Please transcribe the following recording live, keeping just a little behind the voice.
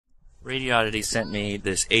Radioddity sent me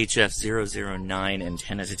this HF-009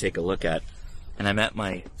 antenna to take a look at, and I'm at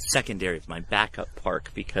my secondary, my backup park,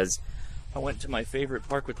 because I went to my favorite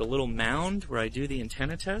park with the little mound where I do the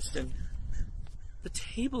antenna test, and the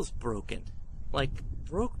table's broken. Like,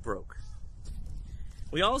 broke.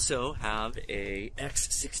 We also have a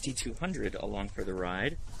X6200 along for the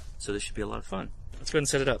ride, so this should be a lot of fun. Let's go ahead and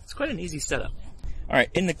set it up. It's quite an easy setup. Alright,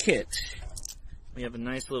 in the kit, we have a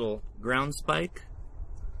nice little ground spike,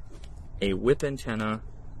 a whip antenna,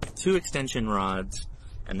 2 extension rods,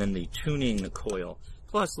 and then the tuning coil,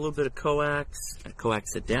 plus a little bit of coax, a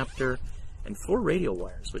coax adapter, and 4 radio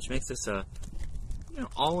wires, which makes this a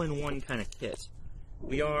all-in-one kind of kit.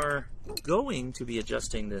 We are going to be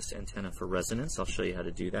adjusting this antenna for resonance. I'll show you how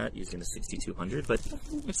to do that using the 6200, but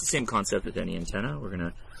it's the same concept with any antenna. We're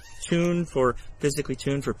going to physically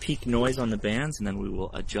tune for peak noise on the bands, and then we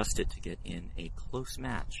will adjust it to get in a close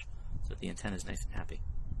match so that the antenna is nice and happy.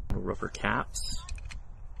 Rubber caps.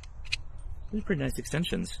 These are pretty nice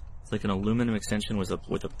extensions. It's like an aluminum extension with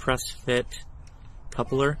a press fit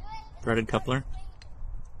coupler, threaded coupler.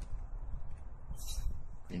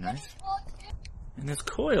 Pretty nice. And this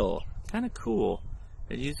coil, kind of cool.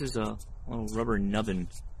 It uses a little rubber nubbin.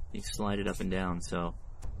 You slide it up and down, so.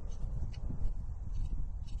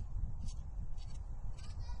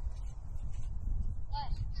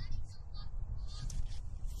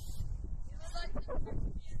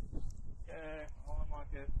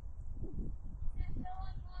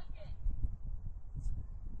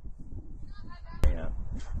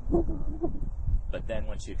 But then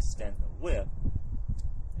once you extend the whip,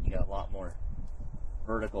 you got a lot more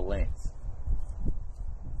vertical length.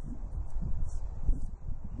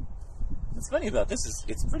 What's funny about this is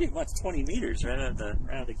it's pretty much 20 meters right out of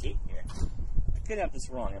the gate here. I could have this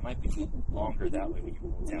wrong. It might be longer that way when you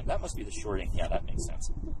pull it down. That must be the shorting. Yeah, that makes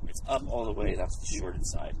sense. It's up all the way. That's the shorted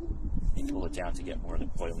side. You pull it down to get more of the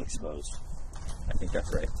coil exposed. I think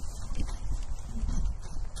that's right.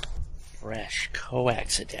 Fresh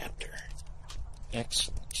coax adapter.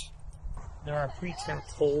 Excellent. There are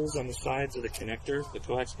pre-tapped holes on the sides of the connector, the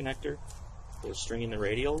coax connector, for stringing the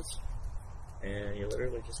radials. And you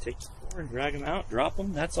literally just take the 4 and drag them out, drop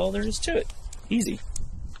them. That's all there is to it. Easy.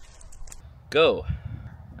 Go.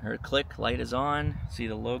 I heard a click, light is on. See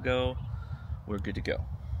the logo. We're good to go.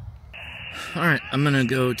 Alright, I'm going to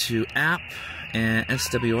go to app and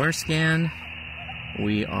SWR scan.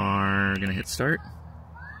 We are going to hit start.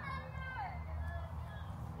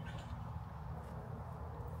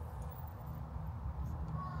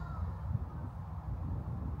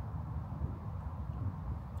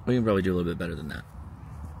 We can probably do a little bit better than that.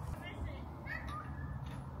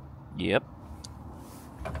 Yep.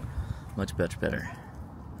 Much better.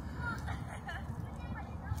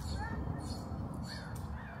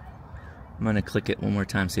 I'm going to click it one more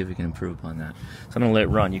time, see if we can improve upon that. So I'm going to let it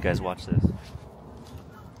run. You guys watch this.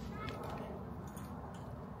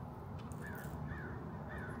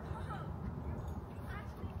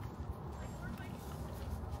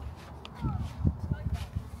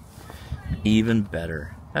 Even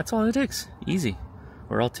better. That's all it takes. Easy.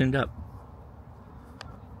 We're all tuned up.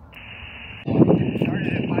 Started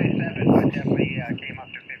at 5.7, but definitely came up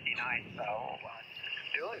to 59, so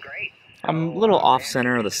doing great. I'm a little off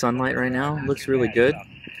center of the sunlight right now. Looks really good.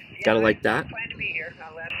 Gotta like that. Plan to be here.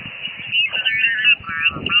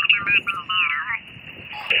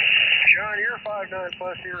 Sean, you're 5.9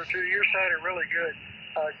 plus 02. You're sounding really good.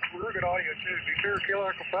 Real good audio too. Be clear, Kilo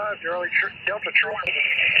Echo 5, Charlie Delta Charlie.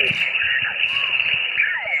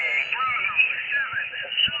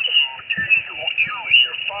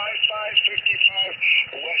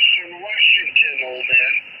 Western Washington, old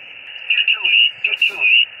man.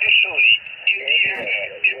 Italy, Indiana,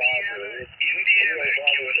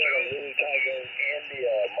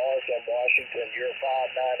 India, Markham, Washington, you're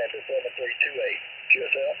 5.9 into 7328.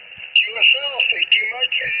 QSL? QSL, thank you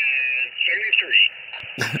much, and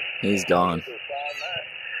 33. He's gone. All right,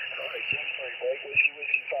 10-3, Blake,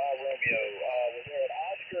 Whiskey 5, Romeo. Was there an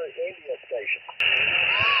Oscar India station?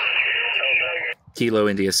 Kilo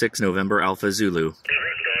India 6 November Alpha Zulu. Whiskey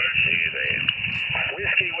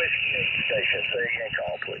station, say again,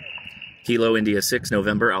 call please. Kilo India 6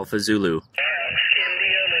 November Alpha Zulu.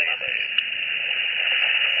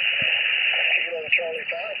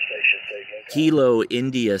 Kilo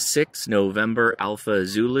India 6 November Alpha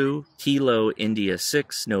Zulu. Kilo India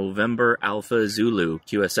 6 November Alpha Zulu.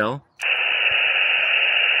 QSL.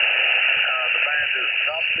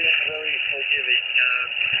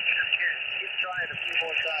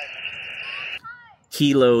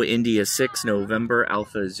 Kilo India 6 November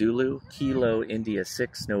Alpha Zulu. Kilo India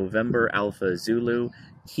 6 November Alpha Zulu.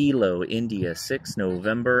 Kilo India 6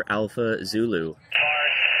 November Alpha Zulu. November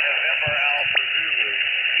Alpha Zulu.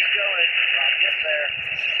 Keep going. I'll get there.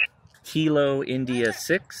 Kilo India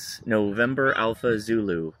 6 November Alpha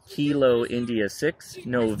Zulu. Kilo India 6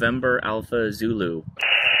 November Alpha Zulu.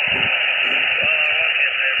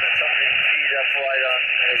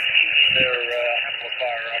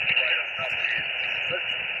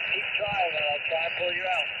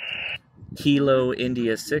 Kilo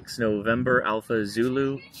India 6 November Alpha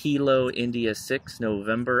Zulu. Kilo India 6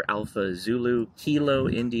 November Alpha Zulu. Kilo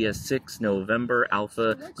India 6 November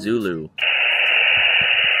Alpha Zulu.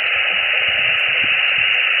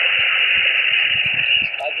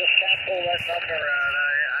 I just can't pull that number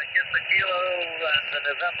out. I get the Kilo and the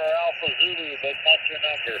November Alpha Zulu, but not your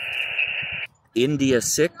number. India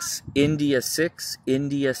 6, India 6,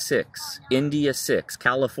 India 6, India 6,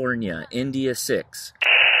 California, India 6.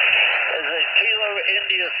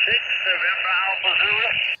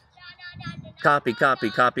 Copy,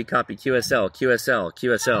 copy, copy, copy. QSL, QSL,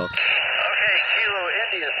 QSL. Okay, Kilo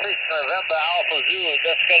India 6 November Alpha Zulu.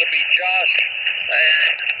 That's going to be Josh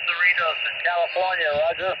and Cerritos in California,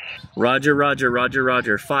 Roger. Roger, Roger, Roger,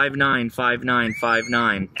 Roger.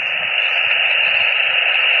 595959.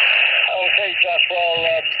 Okay, Josh, well,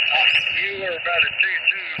 you were about a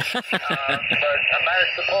 2-2, but I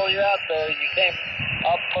managed to pull you out there. You came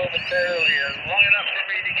up momentarily long enough for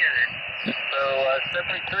me to get it. So,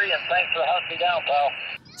 73, and thanks for hunting me down, pal.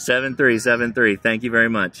 7373. Thank you very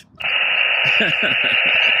much.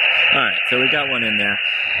 Alright, so we got one in there.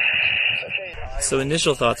 So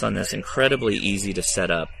initial thoughts on this, incredibly easy to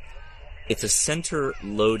set up. It's a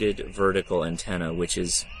center-loaded vertical antenna, which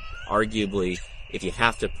is arguably, if you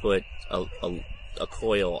have to put a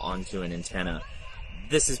coil onto an antenna,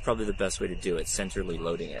 this is probably the best way to do it, centrally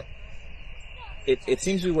loading it. It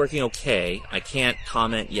seems to be working okay. I can't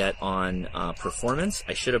comment yet on performance.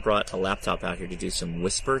 I should have brought a laptop out here to do some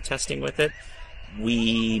whisper testing with it.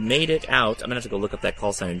 We made it out. I'm going to have to go look up that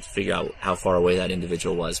call sign and figure out how far away that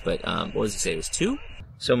individual was. But what was it say? It was 2?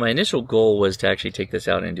 So my initial goal was to actually take this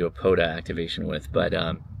out and do a POTA activation with. But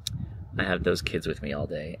I have those kids with me all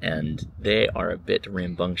day. And they are a bit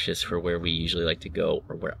rambunctious for where we usually like to go,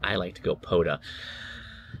 or where I like to go POTA.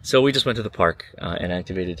 So we just went to the park and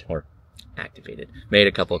made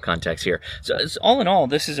a couple of contacts here. So all in all,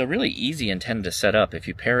 this is a really easy antenna to set up. If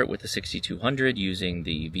you pair it with the 6200 using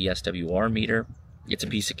the VSWR meter, it's a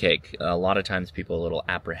piece of cake. A lot of times people are a little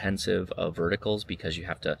apprehensive of verticals because you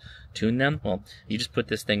have to tune them. Well, you just put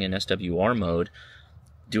this thing in SWR mode,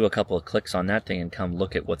 do a couple of clicks on that thing, and come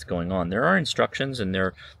look at what's going on. There are instructions, and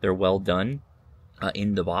they're well done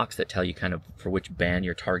in the box that tell you kind of for which band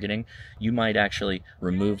you're targeting. You might actually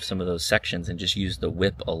remove some of those sections and just use the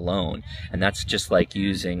whip alone. And that's just like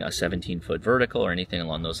using a 17-foot vertical or anything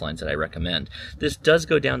along those lines that I recommend. This does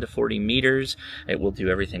go down to 40 meters. It will do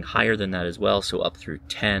everything higher than that as well, so up through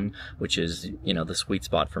 10, which is, you know, the sweet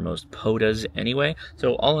spot for most POTAs anyway.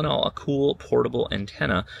 So all in all, a cool portable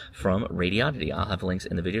antenna from Radioddity. I'll have links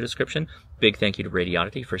in the video description. Big thank you to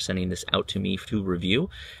Radioddity for sending this out to me to review,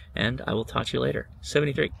 and I will talk to you later.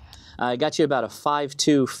 73. I got you about a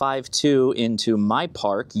 5252 into my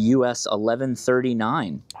park, US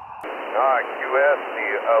 1139. All right, QS,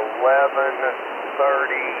 the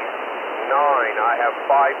 1139. I have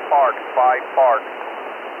 5 parks.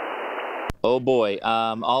 Oh boy.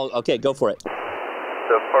 Okay, go for it.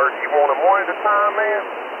 The first, you want them one at a time, man?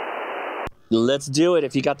 Let's do it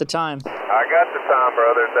if you got the time. I got the time,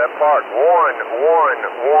 brother. It's that park. 1.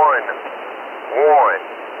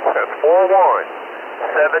 That's 4-1.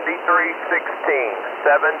 7316,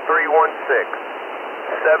 7316,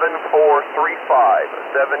 7435,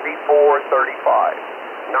 7435,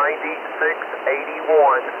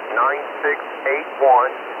 9681, 9681,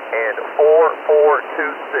 and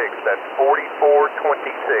 4426. That's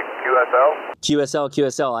 4426. QSL?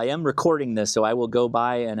 QSL. I am recording this, so I will go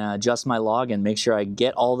by and adjust my log and make sure I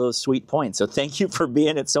get all those sweet points. So thank you for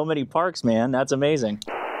being at so many parks, man. That's amazing.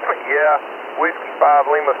 Yeah. Whiskey 5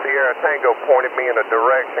 Lima Sierra Tango pointed me in a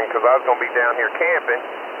direction because I was going to be down here camping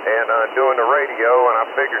and doing the radio, and I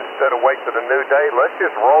figured instead of wait till the new day, let's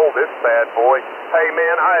just roll this bad boy. Hey,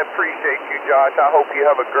 man, I appreciate you, Josh. I hope you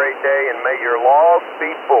have a great day, and may your logs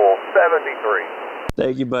be full. 73.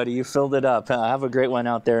 Thank you, buddy. You filled it up. Have a great one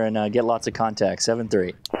out there and get lots of contacts.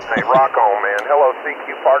 73. Hey, rock on, man. Hello,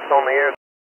 CQ Parks on the air.